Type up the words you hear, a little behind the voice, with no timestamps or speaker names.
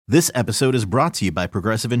This episode is brought to you by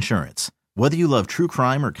Progressive Insurance. Whether you love true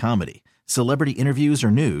crime or comedy, celebrity interviews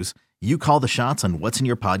or news, you call the shots on what's in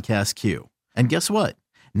your podcast queue. And guess what?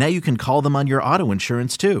 Now you can call them on your auto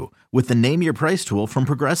insurance too with the Name Your Price tool from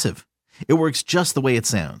Progressive. It works just the way it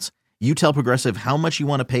sounds. You tell Progressive how much you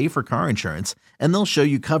want to pay for car insurance, and they'll show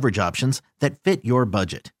you coverage options that fit your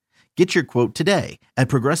budget. Get your quote today at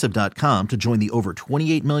Progressive.com to join the over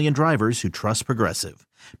 28 million drivers who trust Progressive.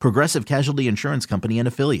 Progressive Casualty Insurance Company and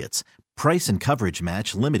Affiliates. Price and coverage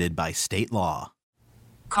match limited by state law.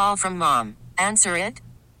 Call from mom. Answer it.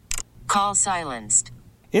 Call silenced.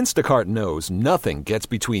 Instacart knows nothing gets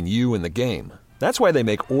between you and the game. That's why they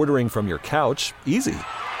make ordering from your couch easy.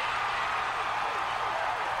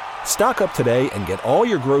 Stock up today and get all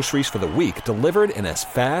your groceries for the week delivered in as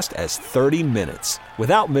fast as 30 minutes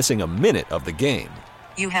without missing a minute of the game.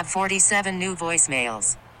 You have 47 new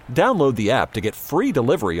voicemails. Download the app to get free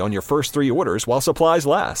delivery on your first 3 orders while supplies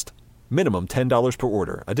last. Minimum $10 per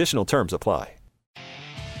order. Additional terms apply.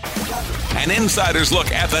 An insider's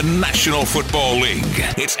look at the National Football League.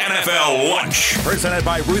 It's NFL Lunch. Presented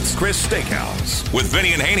by Ruth's Chris Steakhouse. With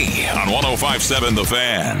Vinny and Haynie on 105.7 The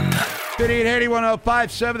Fan. Vinny and Haynie,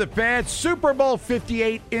 105.7 The Fan. Super Bowl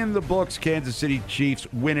 58 in the books. Kansas City Chiefs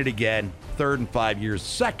win it again. Third in 5 years.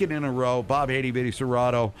 Second in a row. Bob Haynie, Vinny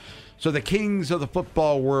Serrato. So the kings of the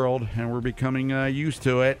football world, and we're becoming used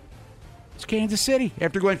to it. It's Kansas City.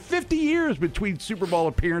 After going 50 years between Super Bowl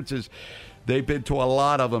appearances, they've been to a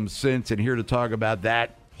lot of them since, and here to talk about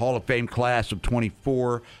that, Hall of Fame class of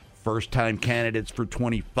 24, first-time candidates for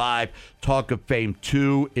 25. Talk of Fame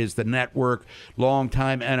 2 is the network.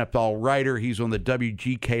 Longtime NFL writer. He's on the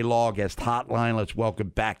WGK Law Guest Hotline. Let's welcome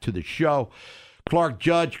back to the show Clark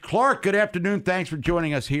Judge. Clark, good afternoon. Thanks for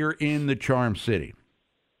joining us here in the Charm City.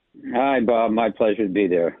 Hi, Bob. My pleasure to be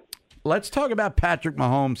there. Let's talk about Patrick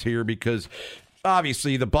Mahomes here because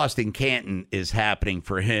obviously the busting Canton is happening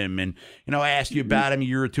for him. And, you know, I asked you about him a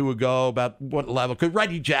year or two ago about what level. Because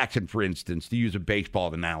Reggie Jackson, for instance, to use a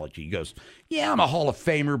baseball analogy, he goes, yeah, I'm a Hall of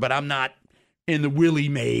Famer, but I'm not in the Willie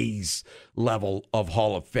Mays level of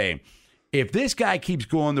Hall of Fame. If this guy keeps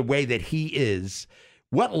going the way that he is,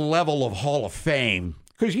 what level of Hall of Fame,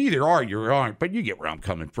 because you either are or you aren't, but you get where I'm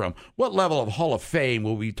coming from, what level of Hall of Fame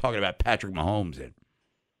will we be talking about Patrick Mahomes in?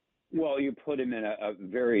 Well, you put him in a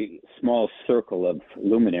very small circle of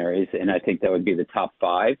luminaries, and I think that would be the top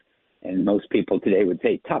 5. And most people today would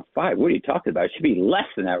say, top 5? What are you talking about? It should be less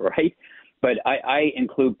than that, right? But I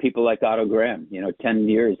include people like Otto Graham. 10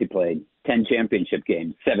 years he played, 10 championship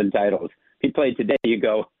games, 7 titles. If he played today, you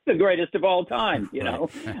go, the greatest of all time,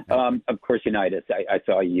 Of course, Unitas. I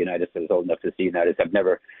saw Unitas. I was old enough to see Unitas. I've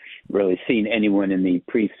never really seen anyone in the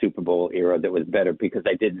pre-Super Bowl era that was better because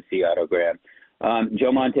I didn't see Otto Graham.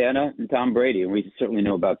 Joe Montana and Tom Brady, and we certainly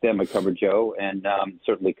know about them. I covered Joe and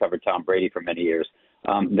certainly covered Tom Brady for many years.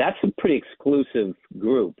 That's a pretty exclusive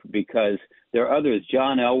group because there are others.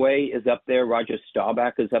 John Elway is up there. Roger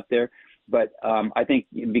Staubach is up there. But I think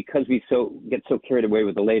because we get so carried away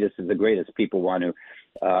with the latest and the greatest, people want to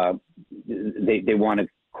they want to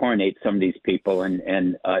coronate some of these people.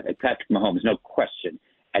 And Patrick Mahomes, no question,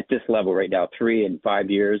 at this level right now, 3 and 5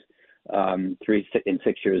 years. 3 and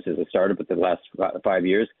 6 years as a starter, but the last 5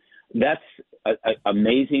 years, that's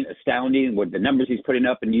amazing, astounding. What the numbers he's putting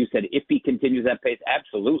up, and you said if he continues that pace,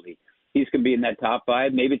 absolutely, he's going to be in that top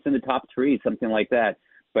 5. Maybe it's in the top 3, something like that.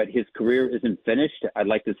 But his career isn't finished. I'd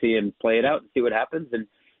like to see him play it out and see what happens, and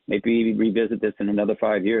maybe revisit this in another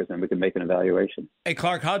 5 years, and we can make an evaluation. Hey,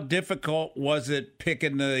 Clark, how difficult was it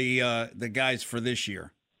picking the guys for this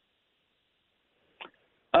year?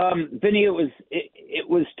 Vinny, it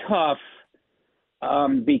was tough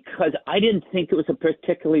because I didn't think it was a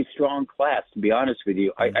particularly strong class, to be honest with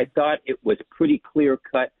you. I thought it was pretty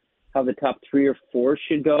clear-cut how the top 3 or 4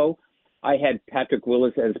 should go. I had Patrick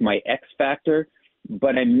Willis as my X factor,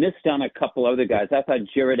 but I missed on a couple other guys. I thought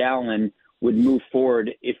Jared Allen would move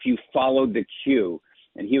forward if you followed the queue,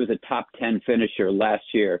 and he was a top 10 finisher last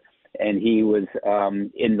year, and he was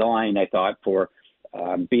in line, I thought, for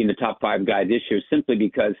being the top 5 guy this year, simply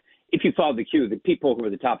because if you follow the queue, the people who are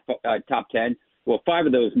the top 10, well, 5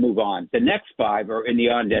 of those move on. The next 5 are in the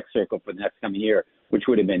on-deck circle for the next coming year, which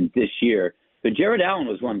would have been this year. But Jared Allen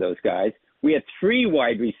was one of those guys. We had 3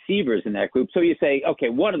 wide receivers in that group. So you say, okay,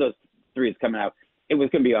 one of those 3 is coming out. It was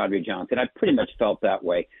going to be Andre Johnson. I pretty much felt that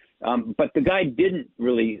way. But the guy didn't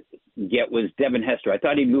really get was Devin Hester. I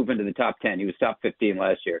thought he'd move into the top 10. He was top 15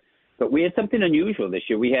 last year. But we had something unusual this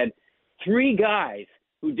year. We had 3 guys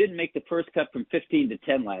who didn't make the first cut from 15 to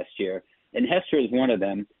 10 last year, and Hester is one of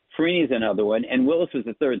them. Freeney's another one, and Willis was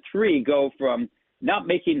the third. 3 go from not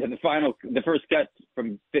making the first cut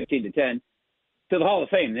from 15 to 10 to the Hall of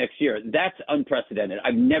Fame next year. That's unprecedented.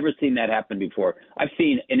 I've never seen that happen before. I've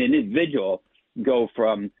seen an individual go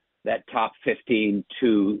from that top 15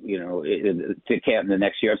 to Canton the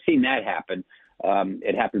next year. I've seen that happen.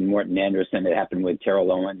 It happened with Morton Anderson. It happened with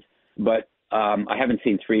Terrell Owens. But I haven't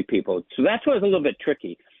seen three people. So that's why it's a little bit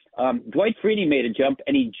tricky. Dwight Freeney made a jump,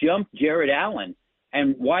 and he jumped Jared Allen.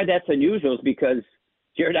 And why that's unusual is because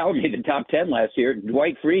Jared Allen made the top 10 last year.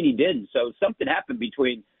 Dwight Freeney didn't. So something happened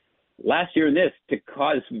between last year and this to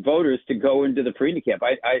cause voters to go into the Freeney camp.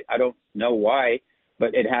 I don't know why,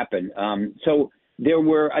 but it happened. So there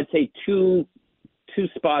were, I'd say, two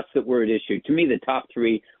spots that were at issue. To me, the top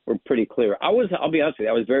three were pretty clear. I'll be honest with you,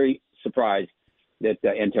 I was very surprised that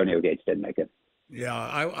Antonio Gates didn't make it. Yeah,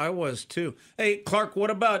 I was too. Hey, Clark, what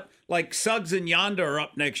about like Suggs and Yonder are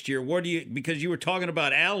up next year? Because you were talking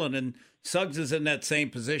about Allen, and Suggs is in that same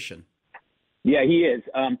position. Yeah, he is.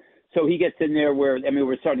 So he gets in there where,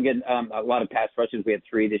 we're starting to get a lot of pass rushes. We had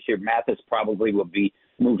 3 this year. Mathis probably will be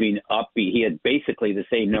moving up. He had basically the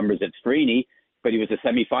same numbers as Freeney, but he was a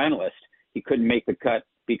semifinalist. He couldn't make the cut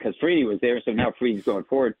because Freeney was there, so now Freeney's going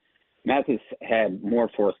forward. Mathis had more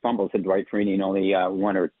forced fumbles than Dwight Freeney and only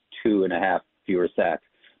 1 or 2.5 fewer sacks.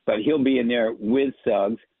 But he'll be in there with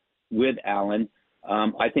Suggs, with Allen.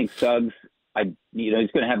 I think Suggs, he's going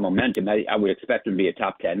to have momentum. I would expect him to be a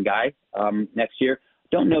top 10 guy next year.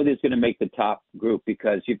 Don't know that he's going to make the top group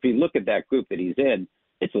because if you look at that group that he's in,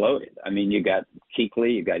 it's loaded. You got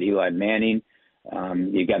Kuechly, you got Eli Manning,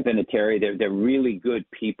 you got Vinatieri. They're really good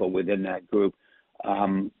people within that group.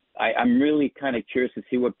 I'm really kind of curious to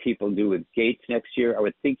see what people do with Gates next year. I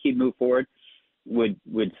would think he'd move forward. Would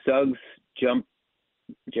Suggs jump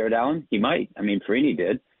Jared Allen? He might. Freeney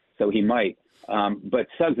did, so he might. But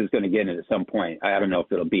Suggs is going to get in at some point. I don't know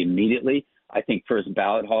if it'll be immediately. I think first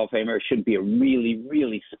ballot Hall of Famer should be a really,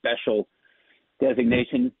 really special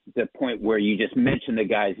designation, the point where you just mention the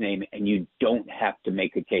guy's name and you don't have to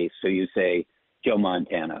make a case. So you say Joe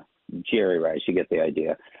Montana, Jerry Rice, you get the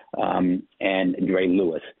idea, and Dre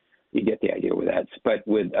Lewis, you get the idea with that. But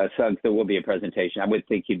with Suggs, there will be a presentation. I would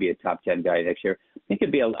think he'd be a top 10 guy next year. I think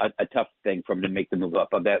it'd be a tough thing for him to make the move up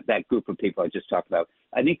of that group of people I just talked about.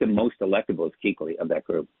 I think the most electable is Kuechly of that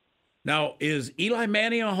group. Now, is Eli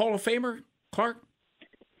Manning a Hall of Famer, Clark?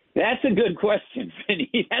 That's a good question,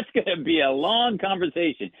 Vinny. That's going to be a long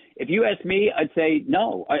conversation. If you ask me, I'd say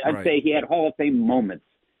no. I'd say he had Hall of Fame moments.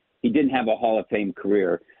 He didn't have a Hall of Fame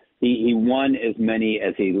career. He won as many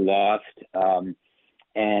as he lost,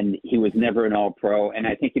 and he was never an All-Pro. And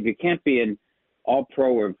I think if you can't be an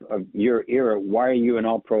All-Pro of your era, why are you an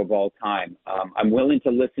All-Pro of all time? I'm willing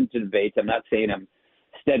to listen to debates. I'm not saying I'm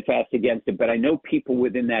steadfast against it, but I know people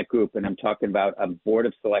within that group, and I'm talking about a board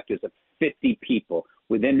of selectors of 50 people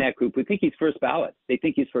within that group who think he's first ballot. They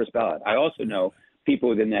think he's first ballot. I also know people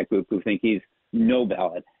within that group who think he's no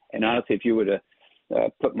ballot. And honestly, if you were to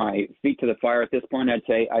put my feet to the fire at this point, I'd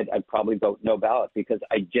say I'd probably vote no ballot because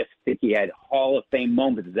I just think he had Hall of Fame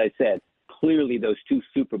moments, as I said. Clearly, those 2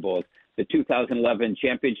 Super Bowls, the 2011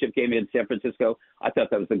 championship game in San Francisco, I thought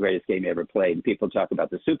that was the greatest game he ever played. And people talk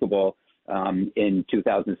about the Super Bowl in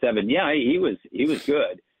 2007. Yeah, he was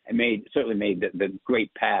good and certainly made the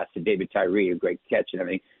great pass to David Tyree, a great catch and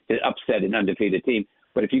everything, to upset an undefeated team.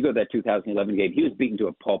 But if you go to that 2011 game, he was beaten to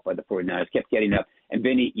a pulp by the 49ers, kept getting up. And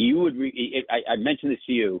Vinny, I mentioned this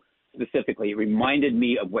to you specifically. It reminded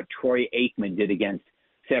me of what Troy Aikman did against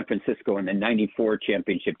San Francisco in the 94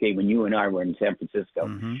 championship game when you and I were in San Francisco.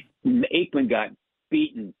 Mm-hmm. Aikman got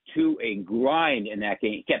beaten to a grind in that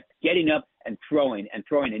game. He kept getting up and throwing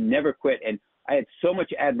and never quit. And I had so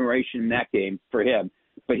much admiration in that game for him,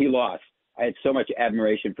 but he lost. I had so much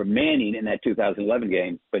admiration for Manning in that 2011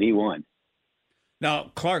 game, but he won.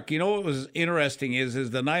 Now, Clark, what was interesting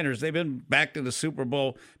is the Niners, they've been back to the Super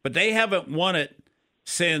Bowl, but they haven't won it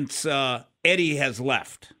since Eddie has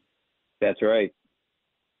left. That's right.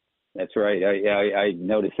 I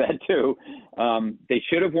noticed that too. They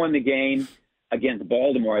should have won the game against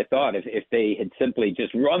Baltimore, I thought, if they had simply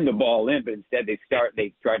just run the ball in, but instead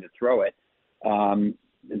they tried to throw it.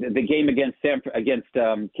 The game against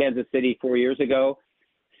Kansas City 4 years ago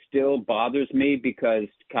still bothers me because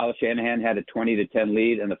Kyle Shanahan had a 20-10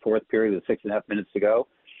 lead in the fourth period with 6.5 minutes to go.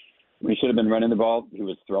 We should have been running the ball. He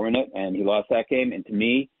was throwing it, and he lost that game. And to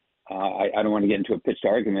me, I don't want to get into a pitched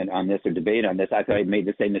argument on this or debate on this. I thought he made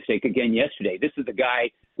the same mistake again yesterday. This is the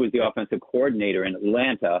guy who was the offensive coordinator in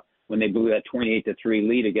Atlanta when they blew that 28-3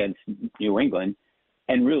 lead against New England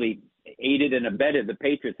and really aided and abetted the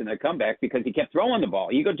Patriots in their comeback because he kept throwing the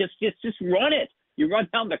ball. You go, just run it. You run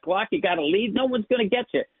down the clock. You got a lead. No one's going to get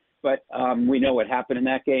you. But we know what happened in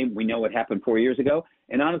that game. We know what happened 4 years ago.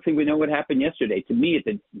 And honestly, we know what happened yesterday. To me,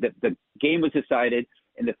 the game was decided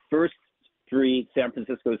in the first 3 San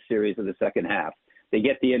Francisco series of the second half. They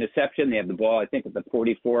get the interception. They have the ball, I think, at the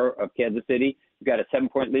 44 of Kansas City. You've got a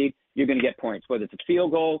 7-point lead. You're going to get points, whether it's a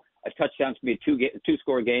field goal, a touchdown, it's going to be a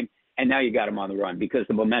two-score game, and now you got them on the run because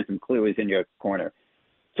the momentum clearly is in your corner.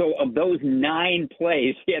 So of those 9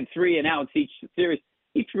 plays, he had 3 and outs each series.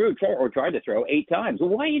 He threw or tried to throw 8 times.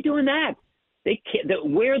 Well, why are you doing that? They can't,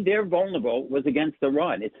 where they're vulnerable was against the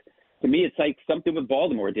run. To me, it's like something what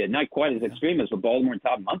Baltimore did. Not quite as extreme as what Baltimore and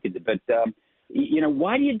Todd Monken did, but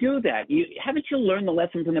why do you do that? Haven't you learned the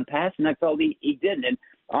lesson from the past? And I felt he didn't. And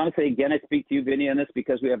honestly, again, I speak to you, Vinny, on this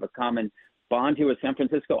because we have a common bond here with San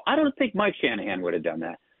Francisco. I don't think Mike Shanahan would have done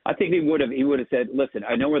that. I think he would have said, listen,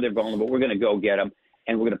 I know where they're vulnerable. We're going to go get them,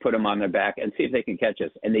 and we're going to put them on their back and see if they can catch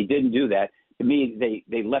us. And they didn't do that. To me,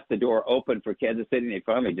 they left the door open for Kansas City, and they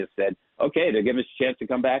finally just said, okay, they're giving us a chance to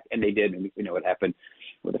come back, and they did. And we know what happened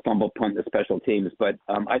with a fumble punt in the special teams. But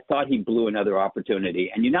I thought he blew another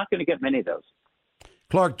opportunity, and you're not going to get many of those.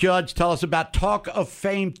 Clark Judge, tell us about Talk of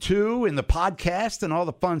Fame 2 and the podcast and all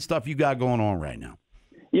the fun stuff you got going on right now.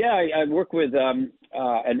 Yeah, I work with a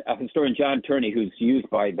historian, John Turney, who's used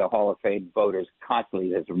by the Hall of Fame voters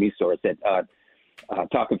constantly as a resource at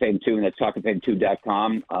Talk of Fame 2, and that's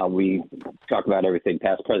talkoffame2.com. We talk about everything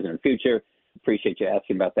past, present, and future. Appreciate you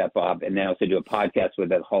asking about that, Bob. And then I also do a podcast with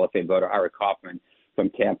that Hall of Fame voter, Ira Kaufman from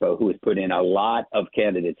Tampa, who has put in a lot of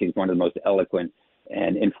candidates. He's one of the most eloquent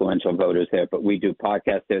and influential voters there. But we do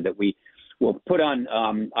podcasts there that we will put on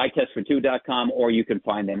itestfor2.com, or you can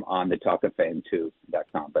find them on the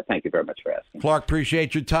talkoffame2.com. But thank you very much for asking. Clark,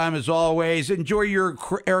 appreciate your time as always. Enjoy your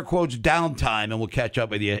air quotes downtime, and we'll catch up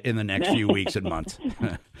with you in the next few weeks and months.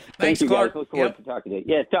 Thanks, Clark. Guys. Look forward to talking to you.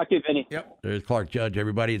 Yeah, talk to you, Vinny. Yep. There's Clark Judge,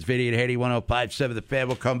 everybody. It's Vinny and Haynie, 105.7 The Fan.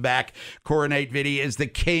 We'll come back. Coronate Vinny is the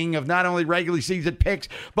king of not only regular season picks,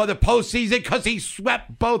 but the postseason because he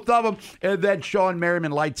swept both of them. And then Shawne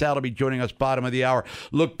Merriman, lights out, will be joining us bottom of the hour.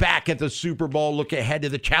 Look back at the Super Bowl, look ahead to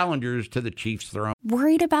the challengers to the Chiefs' throne.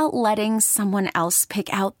 Worried about letting someone else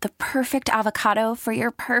pick out the perfect avocado for your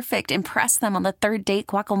perfect impress them on the third date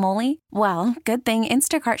guacamole? Well, good thing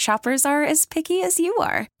Instacart shoppers are as picky as you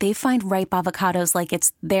are. They find ripe avocados like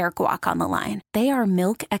it's their guac on the line. They are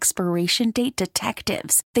milk expiration date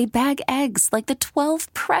detectives. They bag eggs like the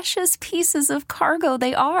 12 precious pieces of cargo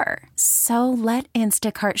they are. So let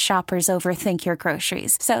Instacart shoppers overthink your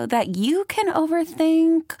groceries so that you can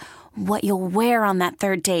overthink what you'll wear on that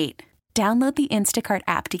third date. Download the Instacart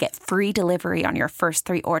app to get free delivery on your first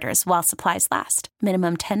 3 orders while supplies last.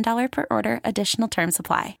 Minimum $10 per order. Additional terms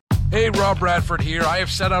apply. Hey, Rob Bradford here. I have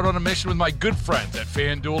set out on a mission with my good friends at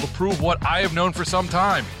FanDuel to prove what I have known for some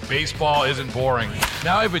time. Baseball isn't boring.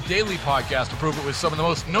 Now I have a daily podcast to prove it with some of the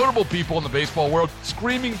most notable people in the baseball world,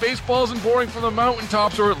 screaming baseball isn't boring from the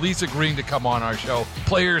mountaintops, or at least agreeing to come on our show.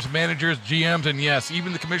 Players, managers, GMs, and yes,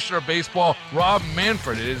 even the commissioner of baseball, Rob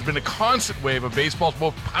Manfred. It has been a constant wave of baseball's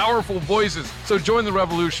most powerful voices. So join the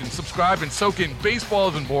revolution. Subscribe and soak in Baseball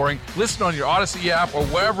Isn't Boring. Listen on your Odyssey app or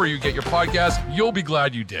wherever you get your podcasts. You'll be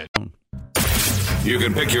glad you did. You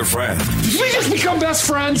can pick your friends. Did we just become best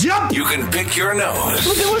friends? Yep. You can pick your nose.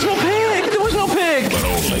 But there was no pig. There was no pig. But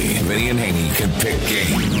only Vinny and Haynie can pick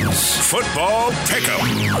games. Football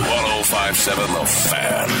Pick'em. 105.7 The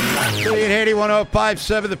Fan. Vinny and Haynie,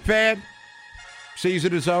 105.7 The Fan.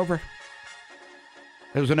 Season is over.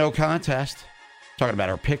 It was a no contest. Talking about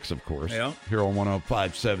our picks, of course. Yeah. Here on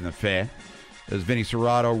 105.7 The Fan. As Vinny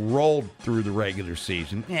Serrato rolled through the regular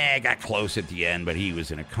season. Got close at the end, but he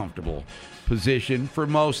was in a comfortable position for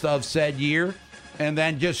most of said year, and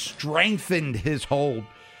then just strengthened his hold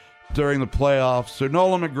during the playoffs. So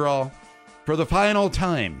Nolan McGraw, for the final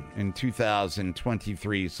time in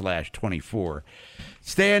 2023/24,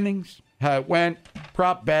 standings, how it went,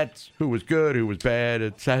 prop bets, who was good, who was bad,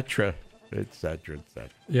 etc., etc., etc.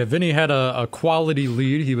 Yeah, Vinny had a quality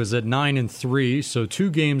lead. He was at 9-3, so 2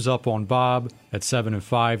 games up on Bob at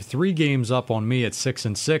 7-5, 3 games up on me at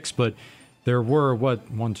 6-6. But there were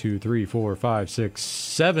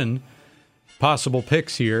 7 possible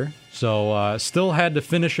picks here. So still had to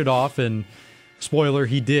finish it off, and spoiler,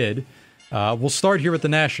 he did. We'll start here with the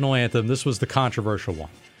national anthem. This was the controversial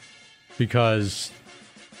one because,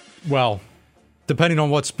 well, depending on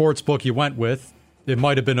what sports book you went with, it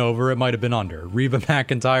might have been over, it might have been under. Reba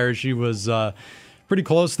McEntire, she was pretty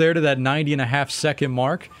close there to that 90.5-second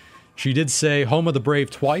mark. She did say "Home of the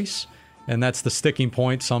Brave" twice, and that's the sticking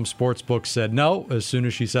point. Some sports books said no. As soon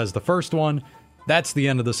as she says the first one, that's the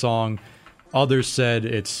end of the song. Others said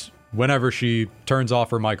it's whenever she turns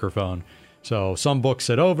off her microphone. So some books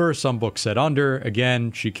said over, some books said under.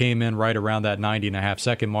 Again, she came in right around that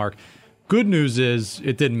 90.5-second mark. Good news is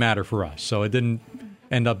it didn't matter for us, so it didn't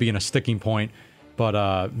end up being a sticking point.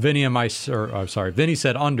 But Vinny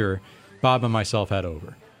said under. Bob and myself had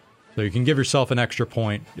over. So you can give yourself an extra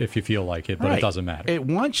point if you feel like it, but it doesn't matter.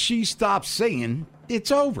 Once she stops singing,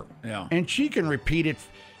 it's over. Yeah. And she can repeat it.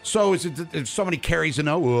 So is it if somebody carries a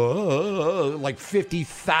note, like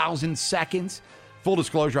 50,000 seconds? Full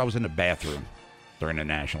disclosure, I was in the bathroom during the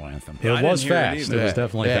national anthem. It was fast. It was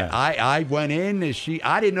definitely fast. I went in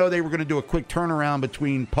I didn't know they were going to do a quick turnaround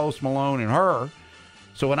between Post Malone and her.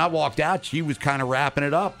 So when I walked out, she was kind of wrapping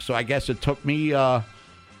it up. So I guess it took me about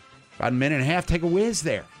a minute and a half to take a whiz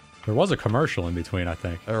there. There was a commercial in between, I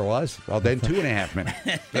think. There was? Well, then 2.5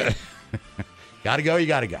 minutes. Gotta go, you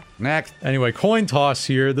gotta go. Next. Anyway, coin toss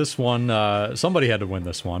here. This one, somebody had to win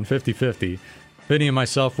this one, 50-50. Vinny and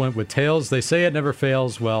myself went with tails. They say it never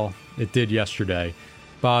fails. Well, it did yesterday.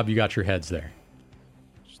 Bob, you got your heads there.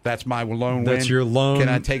 That's my lone win. That's your lone. Can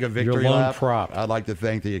I take a victory your lone lap? prop. I'd like to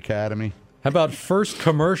thank the Academy. How about first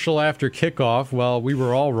commercial after kickoff? Well, we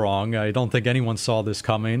were all wrong. I don't think anyone saw this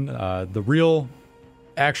coming. The real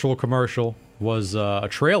actual commercial was a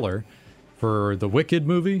trailer for the Wicked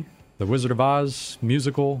movie, the Wizard of Oz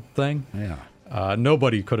musical thing. Yeah.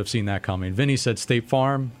 Nobody could have seen that coming. Vinny said State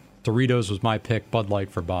Farm. Doritos was my pick. Bud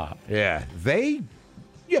Light for Bob. Yeah. You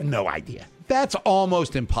have no idea. That's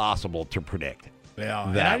almost impossible to predict. Yeah.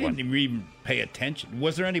 And I didn't even pay attention.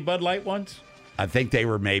 Was there any Bud Light ones? I think they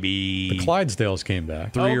were maybe... The Clydesdales came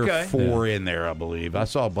back. 3 or 4 in there, I believe. I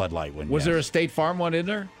saw a Bud Light one. Was there a State Farm one in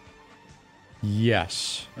there?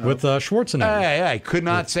 Yes. With Schwarzenegger. Hey, could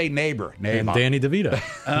not say neighbor. And Danny DeVito.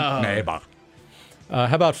 Neighbor.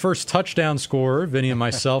 How about first touchdown scorer? Vinny and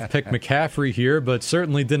myself picked McCaffrey here, but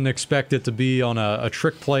certainly didn't expect it to be on a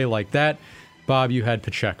trick play like that. Bob, you had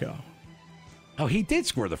Pacheco. Oh, he did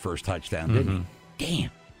score the first touchdown, didn't he? Damn.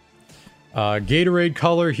 Gatorade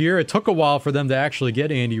color here. It took a while for them to actually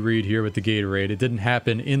get Andy Reid here with the Gatorade. It didn't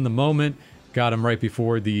happen in the moment. Got him right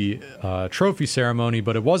before the trophy ceremony,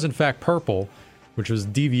 but it was in fact purple, which was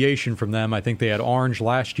deviation from them. I think they had orange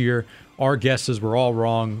last year. Our guesses were all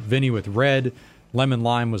wrong. Vinny with red, lemon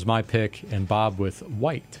lime was my pick, and Bob with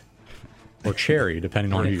white or cherry,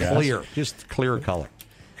 depending on who you ask. Clear, just clear color.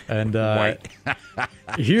 And white.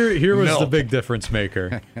 here was the big difference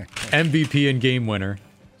maker. MVP and game winner.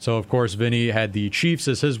 So, of course, Vinny had the Chiefs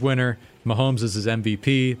as his winner. Mahomes as his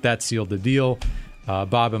MVP. That sealed the deal.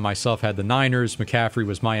 Bob and myself had the Niners. McCaffrey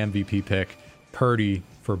was my MVP pick. Purdy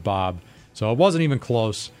for Bob. So it wasn't even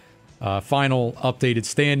close. Final updated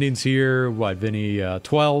standings here. Vinny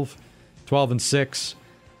 12-6.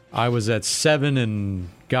 I was at 7 and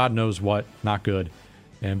God knows what. Not good.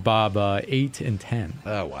 And Bob 8-10.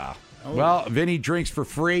 Oh, wow. Well, Vinny drinks for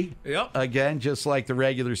free. Yep. Again, just like the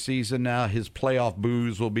regular season now, his playoff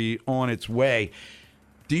booze will be on its way.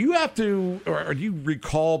 Do you have to, or do you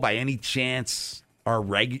recall by any chance our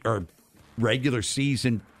regular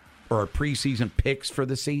season or our preseason picks for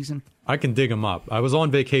the season? I can dig them up. I was on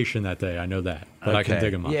vacation that day. I know that. But I can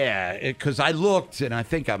dig them up. Yeah, because I looked, and I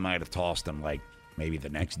think I might have tossed them like maybe the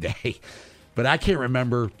next day. But I can't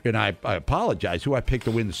remember, and I apologize, who I picked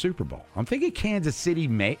to win the Super Bowl. I'm thinking Kansas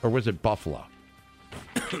City, or was it Buffalo?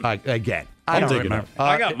 Again, I don't remember.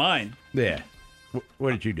 I got mine. Yeah.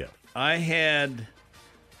 What did you do? I had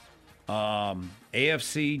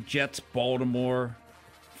AFC, Jets, Baltimore,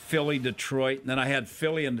 Philly, Detroit, and then I had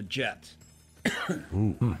Philly and the Jets.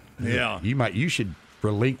 Ooh. Yeah. You should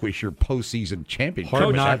relinquish your postseason championship.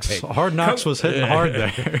 Hard Knocks was hitting hard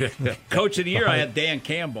there. Coach of the year, I had Dan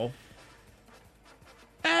Campbell.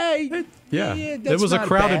 Hey, it was a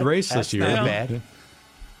crowded race this year. Not bad.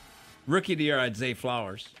 Rookie of the year, I had Zay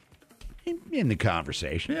Flowers. In the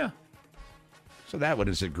conversation. Yeah. So that one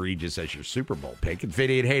is egregious as your Super Bowl pick. And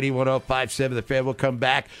Vinny and Haynie, 105.7 The Fan will come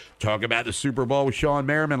back, talk about the Super Bowl with Shawne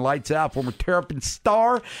Merriman, lights out, former Terrapin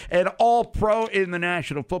star and all-pro in the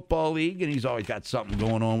National Football League. And he's always got something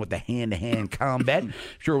going on with the hand-to-hand combat.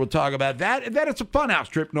 Sure, we'll talk about that. And then it's a funhouse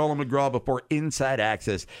trip, Nolan McGraw, before Inside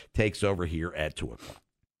Access takes over here at 2 o'clock.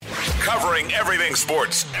 Covering everything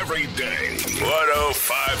sports every day.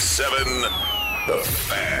 105.7 The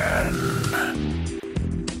Fan.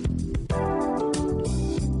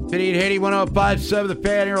 Vinny and Haynie, 105.7 The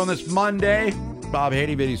Fan here on this Monday. Bob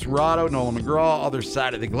Haynie, Vinny Serrato, Nolan McGraw, other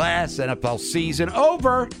side of the glass. NFL season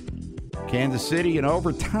over. Kansas City in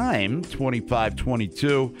overtime,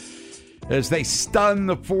 25-22. As they stun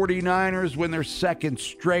the 49ers, win their second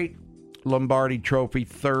straight Lombardi Trophy,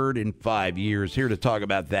 third in 5 years. Here to talk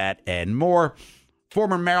about that and more.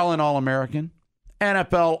 Former Maryland All-American,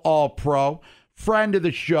 NFL All-Pro, friend of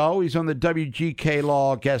the show. He's on the WGK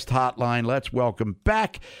Law guest hotline. Let's welcome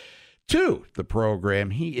back to the program.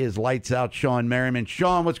 He is lights out Shawne Merriman.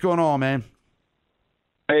 Shawne, what's going on, man?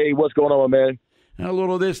 Hey, what's going on, man? And a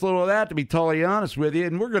little of this, a little of that, to be totally honest with you.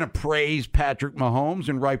 And we're going to praise Patrick Mahomes,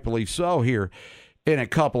 and rightfully so, here in a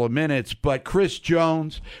couple of minutes. But Chris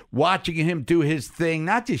Jones, watching him do his thing,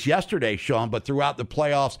 not just yesterday, Shawne, but throughout the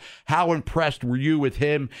playoffs, how impressed were you with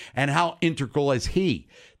him, and how integral is he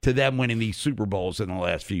to them winning these Super Bowls in the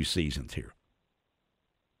last few seasons here?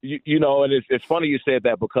 You know, and it's funny you said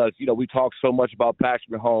that because, you know, we talk so much about Patrick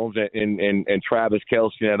Mahomes and Travis Kelce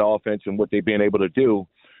and that offense and what they've been able to do.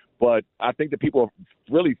 But I think that people are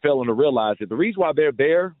really failing to realize that the reason why they're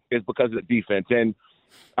there is because of the defense. And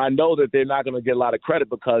I know that they're not going to get a lot of credit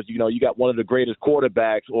because, you know, you got one of the greatest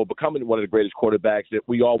quarterbacks or becoming one of the greatest quarterbacks that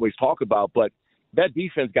we always talk about. But that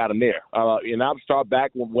defense got them there. And I'll start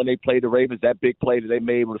back when they played the Ravens, that big play that they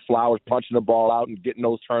made with Flowers punching the ball out and getting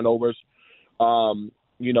those turnovers.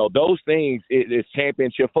 You know, those things is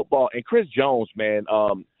championship football. And Chris Jones, man,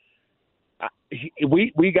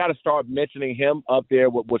 we got to start mentioning him up there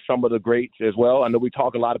with some of the greats as well. I know we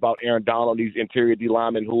talk a lot about Aaron Donald, these interior D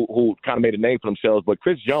linemen who kind of made a name for themselves. But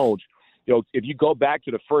Chris Jones, you know, if you go back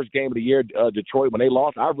to the first game of the year, Detroit, when they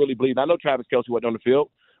lost, I really believe, I know Travis Kelce wasn't on the field,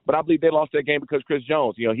 but I believe they lost that game because Chris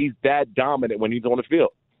Jones, you know, he's that dominant when he's on the field.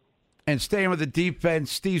 And staying with the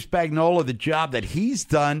defense, Steve Spagnuolo, the job that he's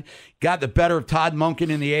done, got the better of Todd Monken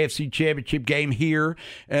in the AFC Championship game here,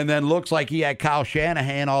 and then looks like he had Kyle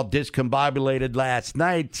Shanahan all discombobulated last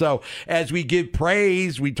night. So as we give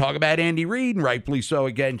praise, we talk about Andy Reid, and rightfully so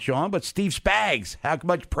again, Shawne, but Steve Spags, how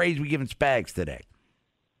much praise we giving Spags today?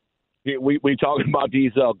 We talking about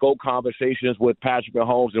these GOAT conversations with Patrick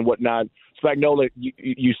Mahomes and whatnot. Spagnuolo,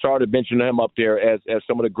 you started mentioning him up there as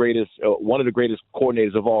some of the greatest, one of the greatest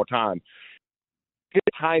coordinators of all time. His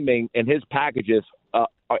timing and his packages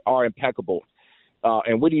are impeccable,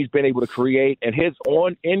 and what he's been able to create and his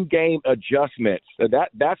in-game adjustments.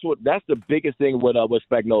 That's the biggest thing with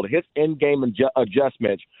Spagnuolo. His in-game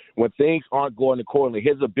adjustments when things aren't going accordingly.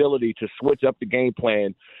 His ability to switch up the game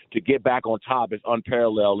plan to get back on top is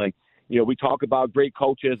unparalleled. And you know, we talk about great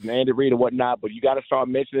coaches and Andy Reid and whatnot, but you got to start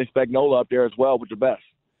mentioning Spagnuolo up there as well with the best.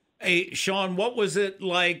 Hey, Shawne, what was it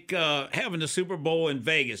like having the Super Bowl in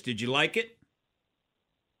Vegas? Did you like it?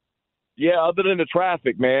 Yeah, other than the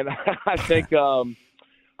traffic, man. I think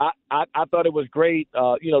I thought it was great.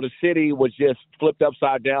 You know, the city was just flipped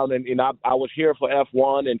upside down, and I was here for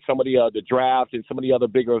F1 and some of the draft and some of the other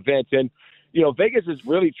bigger events. And, you know, Vegas has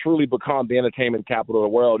really, truly become the entertainment capital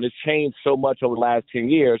of the world, and it's changed so much over the last 10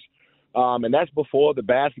 years. And that's before the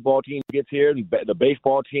basketball team gets here and the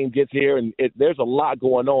baseball team gets here. And there's a lot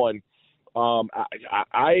going on.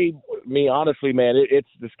 I mean, honestly, man, it's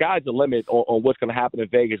the sky's the limit on what's going to happen in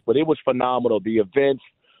Vegas. But it was phenomenal. The events,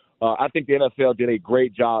 I think the NFL did a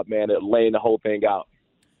great job, man, at laying the whole thing out.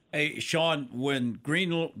 Hey, Shawne, when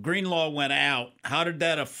Greenlaw went out, how did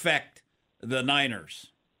that affect the Niners?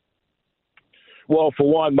 Well,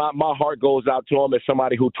 for one, my heart goes out to them as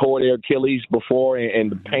somebody who tore their Achilles before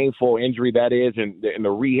and the painful injury that is and the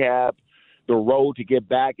rehab. The road to get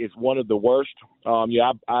back is one of the worst. I'm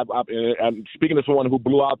speaking to someone who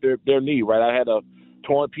blew out their knee, right? I had a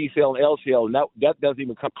torn PCL and LCL, and that doesn't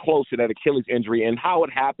even come close to that Achilles injury. And how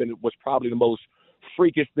it happened was probably the most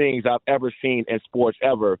freakish things I've ever seen in sports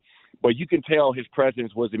ever. But you can tell his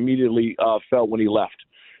presence was immediately felt when he left.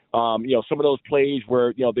 You know, some of those plays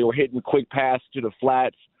where, you know, they were hitting quick pass to the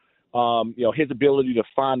flats, you know, his ability to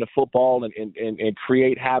find the football and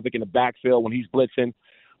create havoc in the backfield when he's blitzing,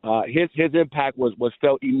 his impact was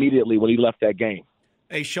felt immediately when he left that game.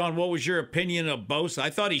 Hey, Shawne, what was your opinion of Bosa? I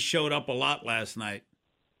thought he showed up a lot last night.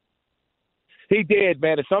 He did,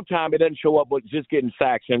 man. And sometimes it doesn't show up with just getting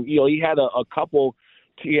sacks. And, you know, he had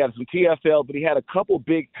he had some TFL, but he had a couple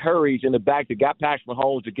big hurries in the back that got Patrick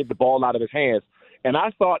Mahomes to get the ball out of his hands. And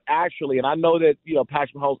I thought actually, and I know that, you know,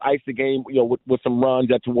 Patrick Mahomes iced the game, you know, with some runs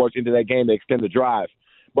that towards into that game to extend the drive.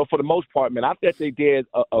 But for the most part, man, I thought they did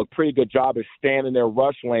a pretty good job of staying in their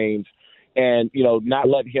rush lanes and, you know, not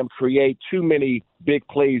letting him create too many big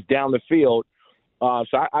plays down the field. So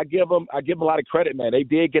I give them a lot of credit, man. They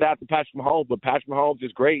did get out to Patrick Mahomes, but Patrick Mahomes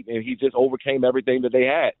is great, and he just overcame everything that they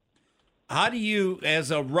had. How do you,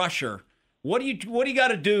 as a rusher, what do you got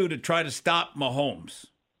to do to try to stop Mahomes?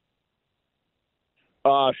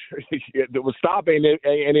 Stopping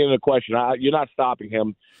ain't even a question. You're not stopping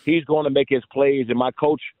him. He's going to make his plays. And my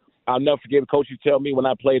coach, I'll never forget, coach used to tell me when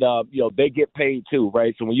I played, you know, they get paid too,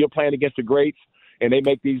 right? So when you're playing against the greats and they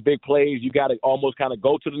make these big plays, you got to almost kind of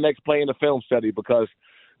go to the next play in the film study because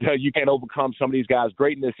you can't overcome some of these guys'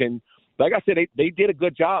 greatness. And like I said, they did a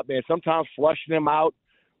good job, man. Sometimes flushing him out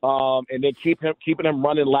and then keeping him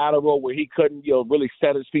running lateral where he couldn't, really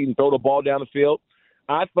set his feet and throw the ball down the field.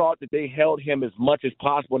 I thought that they held him as much as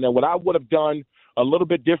possible. Now, what I would have done a little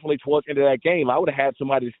bit differently towards the end of that game, I would have had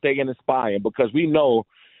somebody to stay in and spy him, because we know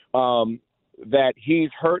that he's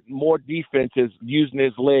hurt more defenses using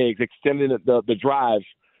his legs, extending the drives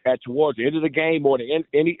towards the end of the game more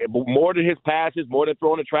than his passes, more than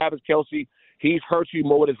throwing to Travis Kelce. He's hurt you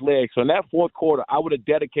more with his legs. So in that fourth quarter, I would have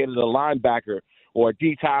dedicated a linebacker or a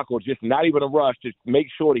D tackle, just not even a rush, to make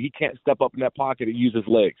sure that he can't step up in that pocket and use his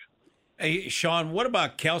legs. Hey, Shawne, what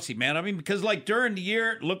about Kelce, man? I mean, because during the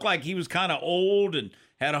year, it looked like he was kind of old and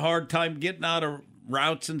had a hard time getting out of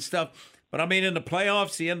routes and stuff. But, I mean, in the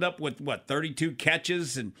playoffs, he ended up with, 32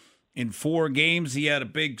 catches, and in 4 games he had a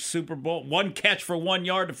big Super Bowl. 1 catch for 1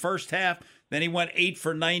 yard the first half. Then he went 8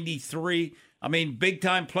 for 93. I mean,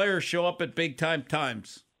 big-time players show up at big-time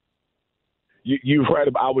times. You've heard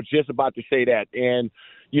about, I was just about to say that. And,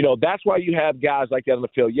 that's why you have guys like that on the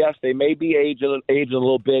field. Yes, they may be aging a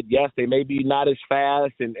little bit. Yes, they may be not as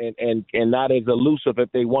fast and not as elusive as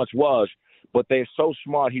they once was, but they're so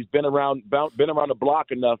smart. He's been around the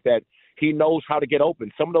block enough that he knows how to get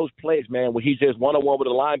open. Some of those plays, man, where he's just one-on-one with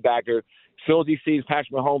a linebacker, as soon as he sees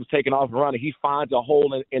Patrick Mahomes taking off and running, he finds a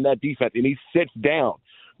hole in that defense, and he sits down.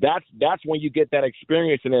 That's when you get that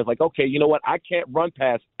experience, and it's like, okay, you know what? I can't run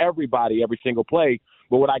past everybody every single play,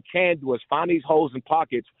 but what I can do is find these holes in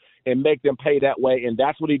pockets and make them pay that way, and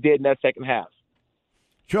that's what he did in that second half.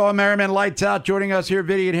 Shawne Merriman, lights out, joining us here.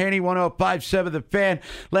 Vinny Haynie, 105.7 The Fan.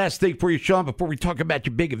 Last thing for you, Shawne, before we talk about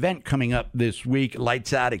your big event coming up this week,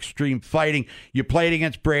 Lights Out Extreme Fighting. You played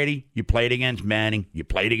against Brady. You played against Manning. You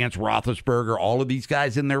played against Roethlisberger. All of these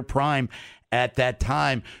guys in their prime at that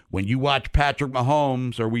time. When you watch Patrick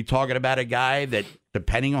Mahomes, are we talking about a guy that,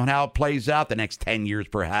 depending on how it plays out, the next 10 years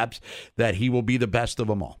perhaps, that he will be the best of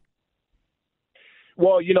them all?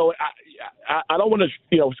 Well, I don't want to,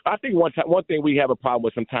 I think one thing we have a problem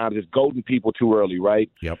with sometimes is goading people too early, right?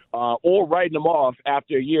 Yep. Or writing them off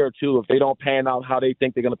after a year or two if they don't pan out how they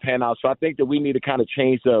think they're going to pan out. So I think that we need to kind of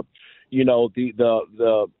change the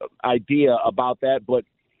idea about that. But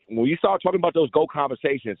when you start talking about those GOAT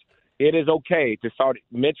conversations, it is okay to start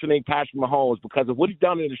mentioning Patrick Mahomes because of what he's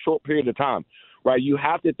done in a short period of time, right? You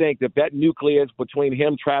have to think that nucleus between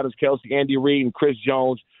him, Travis Kelce, Andy Reid, and Chris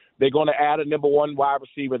Jones, they're going to add a number 1 wide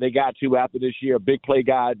receiver. They got to after this year, a big play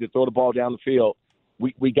guy to throw the ball down the field.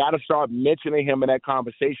 We got to start mentioning him in that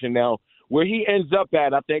conversation now. Where he ends up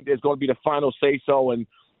at, I think there's going to be the final say-so, and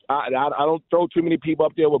I don't throw too many people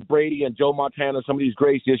up there with Brady and Joe Montana, some of these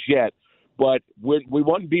greats just yet. But we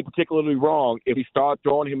wouldn't be particularly wrong if we start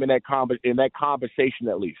throwing him in that conversation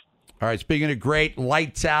at least. All right, speaking of great,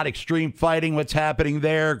 Lights Out Extreme Fighting, what's happening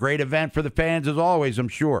there? Great event for the fans as always, I'm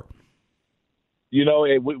sure.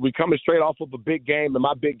 We coming straight off of a big game, and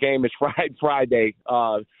my big game is Friday,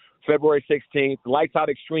 February 16th. Lights Out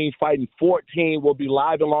Extreme Fighting 14 will be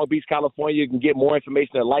live in Long Beach, California. You can get more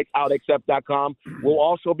information at lightsoutxf.com. We'll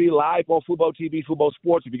also be live on Fubo TV, Fubo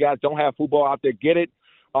Sports. If you guys don't have Fubo out there, get it.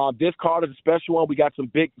 This card is a special one. We got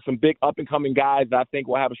some big up-and-coming guys that I think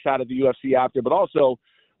will have a shot at the UFC out there. But also,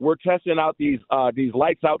 we're testing out these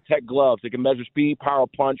Lights Out Tech gloves. They can measure speed, power,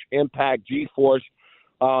 punch, impact, G-force.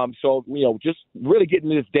 So, just really getting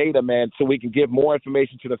this data, man, so we can give more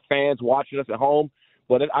information to the fans watching us at home.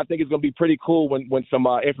 But I think it's going to be pretty cool when some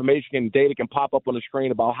information and data can pop up on the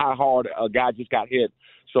screen about how hard a guy just got hit.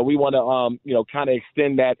 So we want to, kind of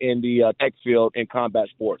extend that in the tech field in combat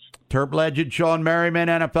sports. Terp legend Shawne Merriman,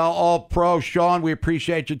 NFL All-Pro. Shawne, we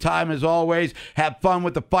appreciate your time as always. Have fun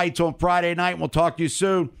with the fights on Friday night, and we'll talk to you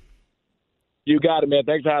soon. You got it, man.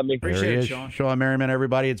 Thanks for having me. Appreciate it, Shawne. Shawne Merriman,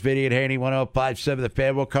 everybody. It's Vinny and Haynie, 105.7 The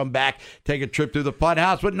Fan. We'll come back, take a trip through the fun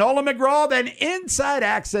house with Nolan McGraw. Then Inside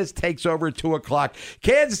Access takes over at 2 o'clock.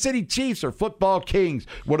 Kansas City Chiefs are football kings.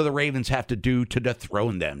 What do the Ravens have to do to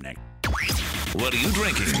dethrone them next? What are you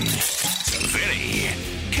drinking? Vinny.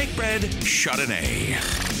 Cake Bread Chardonnay.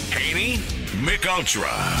 Haynie. Mick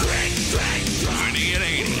Ultra. Vinny and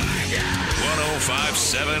Haynie.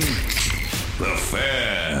 105.7 The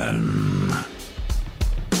Fan.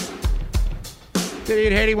 Vinny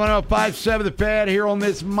and Haynie, 105.7 The Fan here on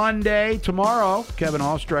this Monday. Tomorrow, Kevin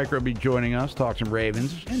Ostreicher will be joining us, talk some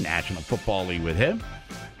Ravens and National Football League with him.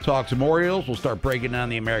 Talk some Orioles. We'll start breaking down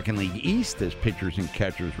the American League East as pitchers and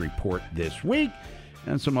catchers report this week.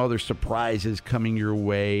 And some other surprises coming your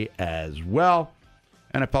way as well.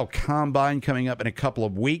 NFL Combine coming up in a couple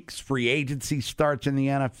of weeks. Free agency starts in the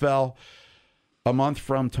NFL a month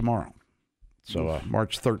from tomorrow. So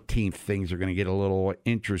March 13th, things are going to get a little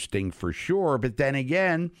interesting for sure. But then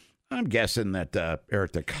again, I'm guessing that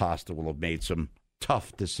Eric DaCosta will have made some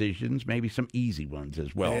tough decisions, maybe some easy ones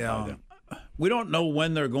as well. Yeah. We don't know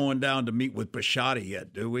when they're going down to meet with Bisciotti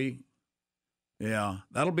yet, do we? Yeah,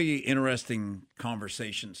 that'll be interesting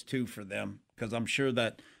conversations, too, for them, because I'm sure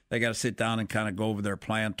that they got to sit down and kind of go over their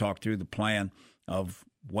plan, talk through the plan of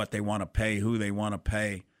what they want to pay, who they want to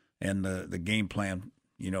pay, and the game plan,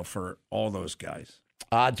 for all those guys.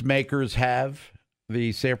 Odds makers have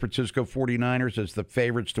the San Francisco 49ers as the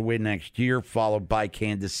favorites to win next year, followed by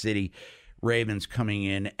Kansas City Ravens coming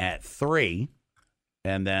in at 3,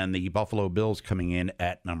 and then the Buffalo Bills coming in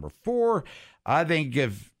at number 4. I think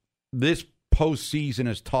if this postseason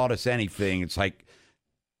has taught us anything, it's like,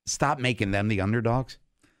 stop making them the underdogs.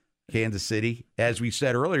 Kansas City, as we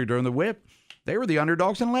said earlier during the whip, they were the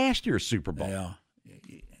underdogs in last year's Super Bowl. Yeah.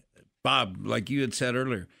 Bob, like you had said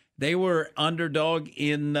earlier, they were underdog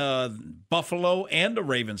in Buffalo and the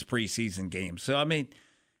Ravens preseason game. So, I mean,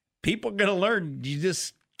 people are going to learn you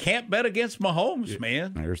just can't bet against Mahomes,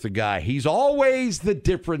 man. There's the guy. He's always the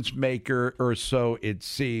difference maker, or so it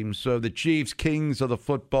seems. So the Chiefs, kings of the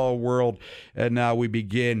football world, and now we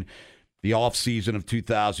begin the offseason of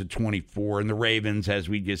 2024. And the Ravens, as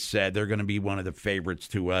we just said, they're going to be one of the favorites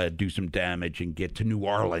to do some damage and get to New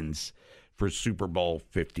Orleans for Super Bowl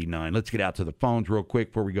 59. Let's get out to the phones real quick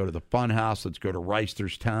before we go to the fun house. Let's go to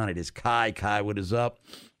Reisterstown. It is Kai. Kai, what is up?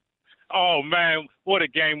 Oh, man, what a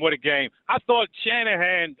game, what a game. I thought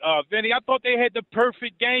Shanahan, Vinny, I thought they had the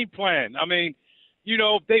perfect game plan. I mean,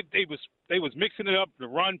 they was mixing it up, the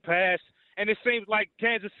run, pass, and it seems like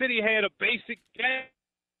Kansas City had a basic game.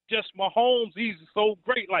 Just Mahomes, he's so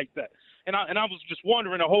great like that. And I was just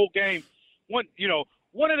wondering the whole game, when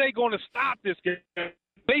are they going to stop this game?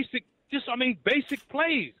 Basic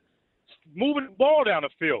plays, moving the ball down the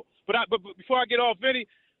field. But before I get off, Vinny,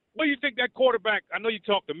 what do you think that quarterback? I know you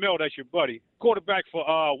talked to Mel, that's your buddy. Quarterback for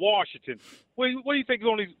Washington. Where do you think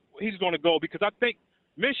he's going to go? Because I think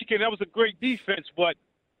Michigan, that was a great defense, but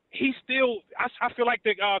he still. I feel like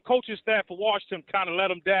the coaching staff for Washington kind of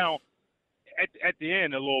let him down at the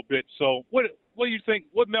end a little bit. So what do you think?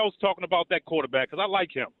 What Mel's talking about that quarterback? Because I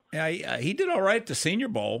like him. Yeah, he did all right at the Senior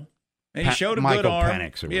Bowl, and he showed a Michael good arm.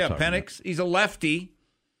 Penix, Penix. He's a lefty.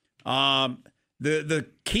 The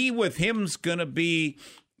key with him's going to be,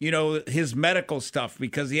 his medical stuff,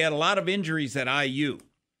 because he had a lot of injuries at IU.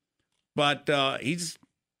 But he's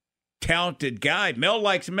a talented guy. Mel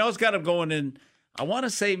likes him. Mel's got him going in. I want to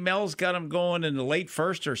say Mel's got him going in the late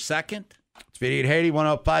first or second. It's Vinny Haynie,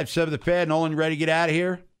 105.7 The Fan. Nolan, ready to get out of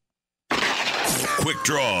here? Quick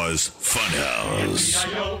Draws Funhouse.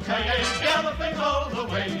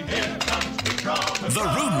 The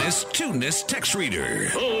rudeness, tuneness text reader.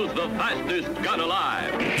 Who's the fastest gun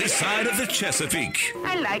alive? This side of the Chesapeake.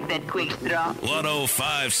 I like that quick draw.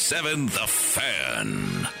 105.7 The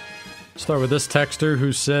Fan. Start with this texter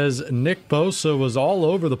who says Nick Bosa was all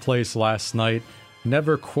over the place last night.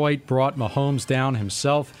 Never quite brought Mahomes down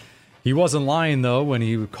himself. He wasn't lying, though, when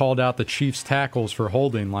he called out the Chiefs' tackles for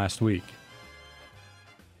holding last week.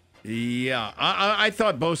 Yeah, I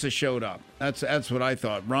thought Bosa showed up. That's what I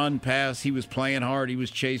thought. Run, pass, he was playing hard. He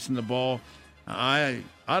was chasing the ball. I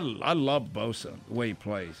love Bosa, the way he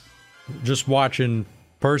plays. Just watching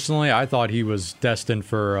personally, I thought he was destined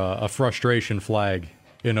for a frustration flag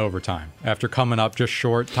in overtime. After coming up just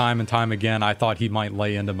short time and time again, I thought he might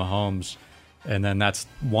lay into Mahomes, and then that's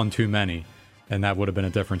one too many, and that would have been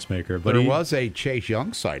a difference maker. But there was a Chase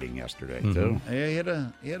Young sighting yesterday, too.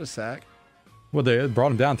 Yeah, he had a sack. Well, they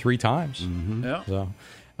brought him down 3 times. Mm-hmm. Yeah.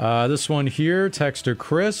 So, this one here, texter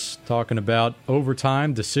Chris, talking about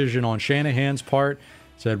overtime decision on Shanahan's part,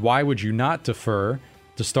 said, why would you not defer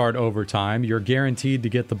to start overtime? You're guaranteed to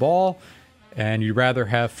get the ball, and you'd rather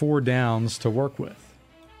have 4 downs to work with.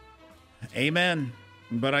 Amen.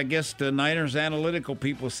 But I guess the Niners analytical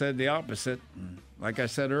people said the opposite. Like I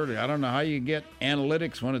said earlier, I don't know how you get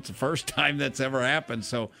analytics when it's the first time that's ever happened.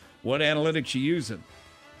 So what analytics you using?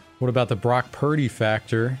 What about the Brock Purdy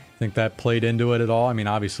factor? Think that played into it at all? I mean,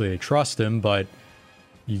 obviously they trust him, but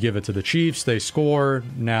you give it to the Chiefs, they score,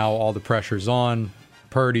 now all the pressure's on.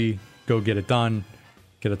 Purdy, go get it done,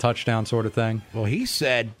 get a touchdown sort of thing. Well, he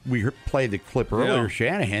said, we played the clip earlier,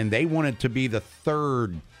 Shanahan, they want it to be the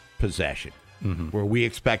third possession where we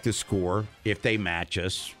expect to score. If they match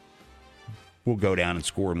us, we'll go down and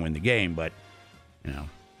score and win the game. But,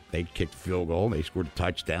 they kicked the field goal, they scored a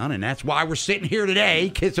touchdown, and that's why we're sitting here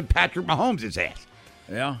today kissing Patrick Mahomes' ass.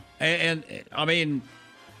 Yeah, and I mean,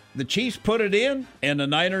 the Chiefs put it in, and the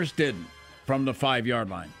Niners didn't from the 5-yard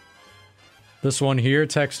line. This one here,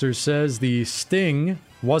 texter says the sting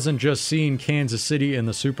wasn't just seeing Kansas City in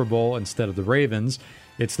the Super Bowl instead of the Ravens.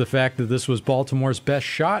 It's the fact that this was Baltimore's best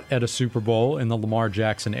shot at a Super Bowl in the Lamar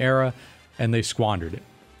Jackson era, and they squandered it.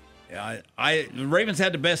 The Ravens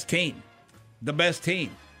had the best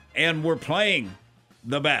team, and we're playing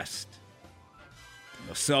the best.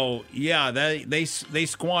 So yeah, they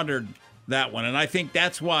squandered that one, and I think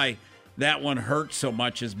that's why that one hurt so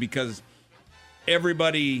much, is because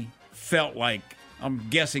everybody felt like, I'm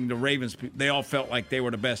guessing the Ravens, they all felt like they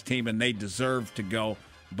were the best team and they deserved to go,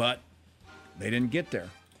 but they didn't get there.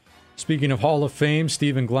 Speaking of Hall of Fame,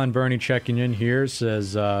 Stephen Glenn Burney checking in here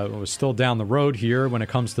says it was still down the road here when it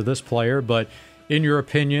comes to this player, but in your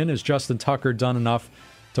opinion, has Justin Tucker done enough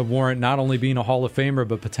to warrant not only being a Hall of Famer,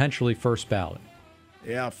 but potentially first ballot?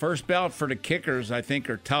 Yeah, first ballot for the kickers, I think,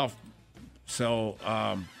 are tough. So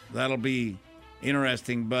that'll be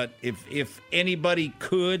interesting. But if anybody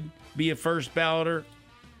could be a first balloter,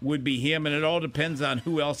 would be him, and it all depends on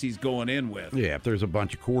who else he's going in with. Yeah, if there's a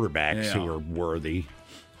bunch of quarterbacks who are worthy.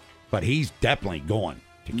 But he's definitely going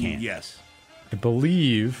to Kansas. Yes. I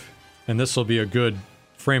believe, and this will be a good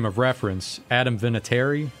frame of reference, Adam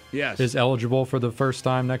Vinatieri is eligible for the first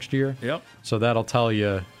time next year. Yep. So that'll tell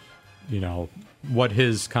you, what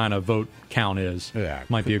his kind of vote count is. Yeah.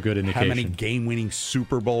 Might be a good indication. How many game-winning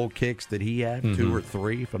Super Bowl kicks did he have? 2 or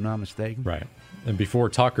 3, if I'm not mistaken. Right. And before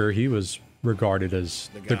Tucker, he was regarded as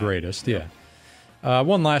the greatest. Yep. Yeah.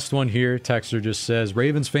 One last one here. Texter just says,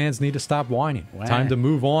 Ravens fans need to stop whining. Wow. Time to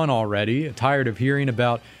move on already. Tired of hearing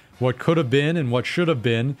about what could have been and what should have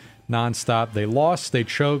been nonstop. They lost. They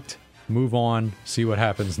choked. Move on. See what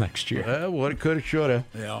happens next year. What it could have, should have.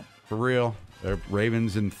 Yeah. For real. The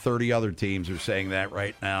Ravens and 30 other teams are saying that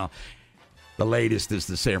right now. The latest is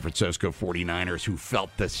the San Francisco 49ers, who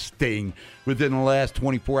felt the sting within the last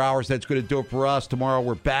 24 hours. That's going to do it for us. Tomorrow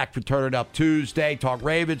we're back for Turn It Up Tuesday. Talk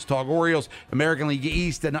Ravens, talk Orioles, American League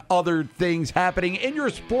East, and other things happening in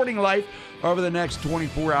your sporting life over the next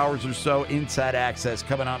 24 hours or so. Inside Access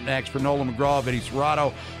coming up next. For Nolan McGraw, Vinny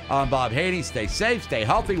Serrato, I'm Bob Haynie. Stay safe, stay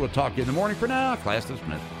healthy. We'll talk to you in the morning. For now, class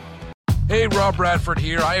dismissed. Hey, Rob Bradford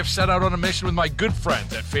here. I have set out on a mission with my good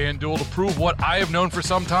friends at FanDuel to prove what I have known for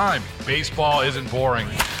some time. Baseball isn't boring.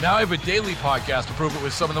 Now I have a daily podcast to prove it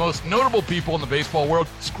with some of the most notable people in the baseball world,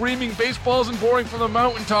 screaming baseball isn't boring from the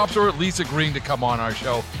mountaintops, or at least agreeing to come on our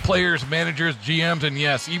show. Players, managers, GMs, and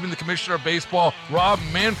yes, even the commissioner of baseball, Rob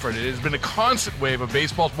Manfred. It has been a constant wave of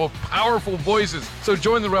baseball's most powerful voices. So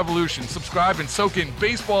join the revolution. Subscribe and soak in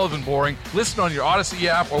Baseball Isn't Boring. Listen on your Odyssey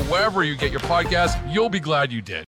app or wherever you get your podcasts. You'll be glad you did.